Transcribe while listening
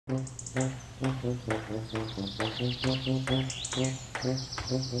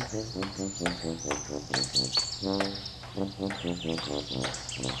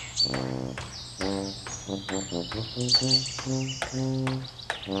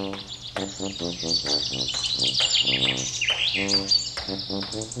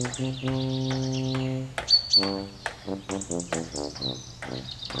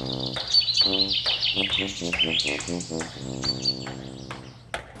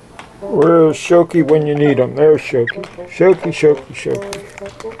Where's Shoki when you need him? There's Shoki. Shoki, Shoki, Shoki.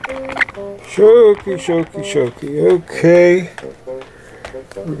 Shoki, Shoki, Shoki. Okay.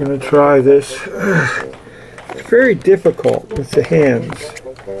 We're going to try this. It's very difficult with the hands.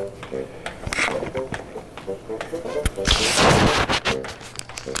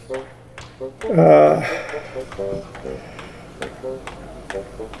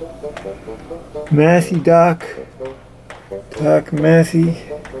 Massey Doc. Doc Massey.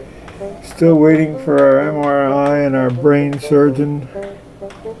 Still waiting for our MRI and our brain surgeon.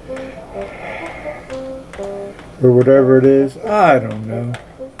 Or whatever it is. I don't know.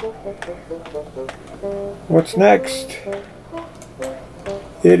 What's next?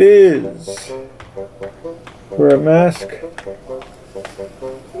 It is. Wear a mask.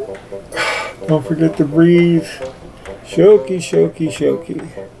 Don't forget to breathe. Shoki, Shoki, Shoki.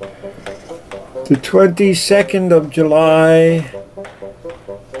 The 22nd of July,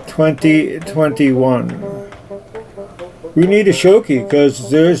 2021. We need a Shoki because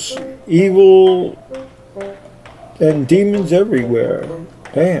there's evil and demons everywhere.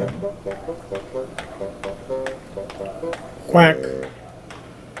 Damn. Quack.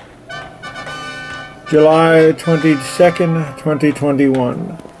 July 22nd,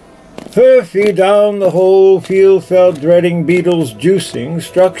 2021. Furphy down the whole field felt dreading beetles juicing,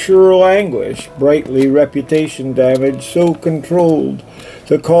 structural anguish, brightly reputation damage so controlled,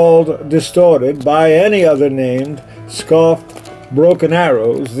 the called distorted by any other named, scoffed broken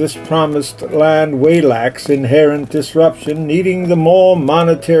arrows, this promised land way lacks inherent disruption, needing the more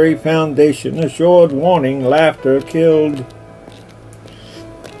monetary foundation, assured warning, laughter killed.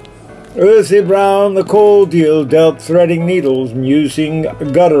 Earthy Brown, the cold deal, dealt threading needles, musing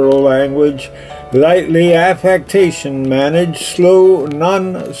guttural language, lightly affectation managed, slow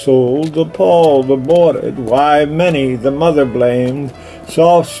none sold, appalled, aborted, why many the mother blamed,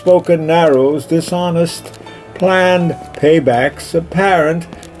 soft-spoken narrows, dishonest, planned paybacks, apparent,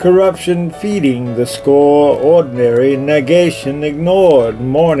 corruption feeding the score, ordinary, negation ignored,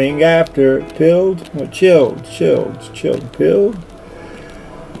 morning after, pilled, chilled, pilled.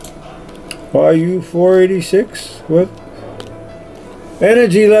 Are you 486? What?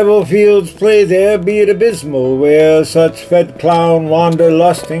 Energy level fields play there, be it abysmal, where such fed clown wander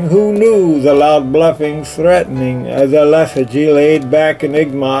lusting, who knew the loud bluffing threatening, the lethargy laid back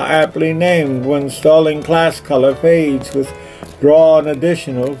enigma aptly named, when stalling class color fades with drawn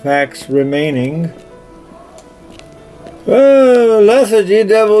additional facts remaining. Lethargy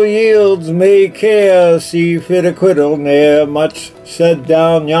devil yields, may care, see fit acquittal, ne'er much said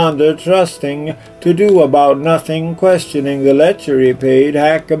down yonder, trusting to do about nothing, questioning the lechery paid,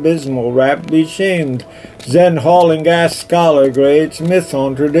 hack abysmal, rap be shamed, Zen hauling gas scholar grades, myth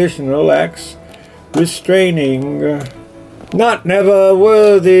on traditional acts, restraining. Not never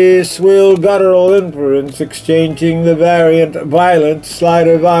worthy, swill guttural inference, exchanging the variant, violent,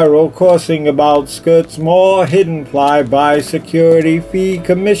 slider viral, coursing about skirts, more hidden fly by security fee,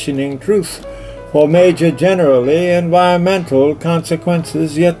 commissioning truth for major generally, environmental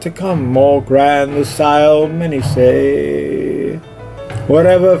consequences yet to come, more grand the style, many say.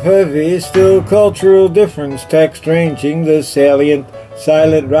 Whatever Furphy, still cultural difference, text ranging, the salient,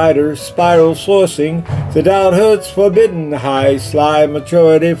 silent rider, spiral sourcing, the doubt hurts forbidden, high, sly,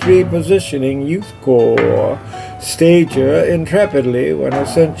 maturity, free positioning, youth core, stager, intrepidly, when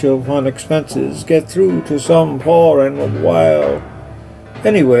essential fun expenses get through to some poor and while.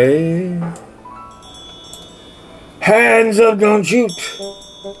 Anyway, hands up, don't shoot.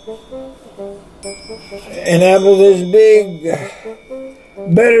 An apple this big,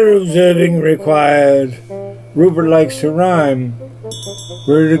 better observing required. Rupert likes to rhyme.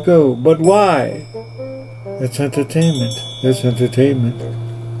 Where to go? But why? That's entertainment. That's entertainment.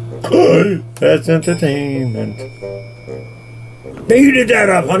 That's entertainment. Data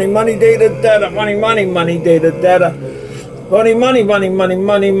data, funny money, data data, funny money, money, data data. Funny money, money, money,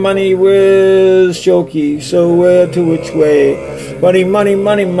 money, money, where's Shoki? So where to which way? Funny money,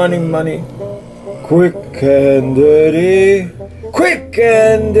 money, money, money. Quick and dirty. Quick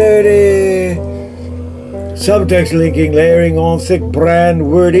and dirty. Subtext linking, layering on thick brand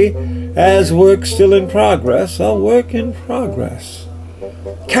wordy. As work still in progress, a work in progress.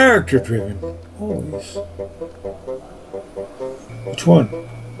 Character-driven, always. Which one?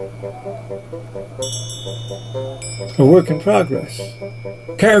 A work in progress.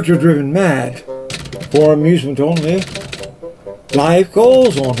 Character-driven mad. For amusement only. Life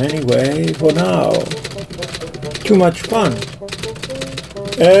goes on anyway, for now. Too much fun.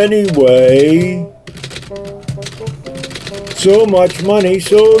 Anyway. So much money,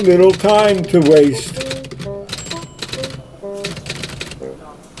 so little time to waste.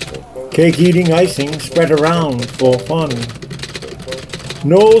 Cake eating icing spread around for fun.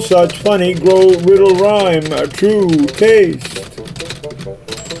 No such funny riddle rhyme, a true taste.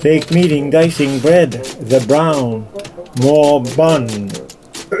 Fake meeting dicing bread, the brown, more bun.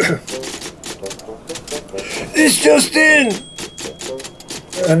 This just in!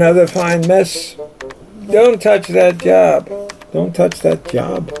 Another fine mess. Don't touch that job. Don't touch that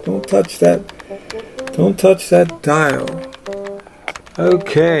job. Don't touch that. Don't touch that dial.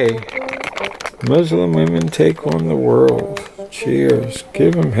 Okay. Muslim women take on the world. Cheers.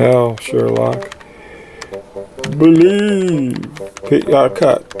 Give 'em hell, Sherlock. Believe.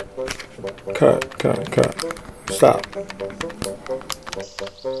 Cut. Stop.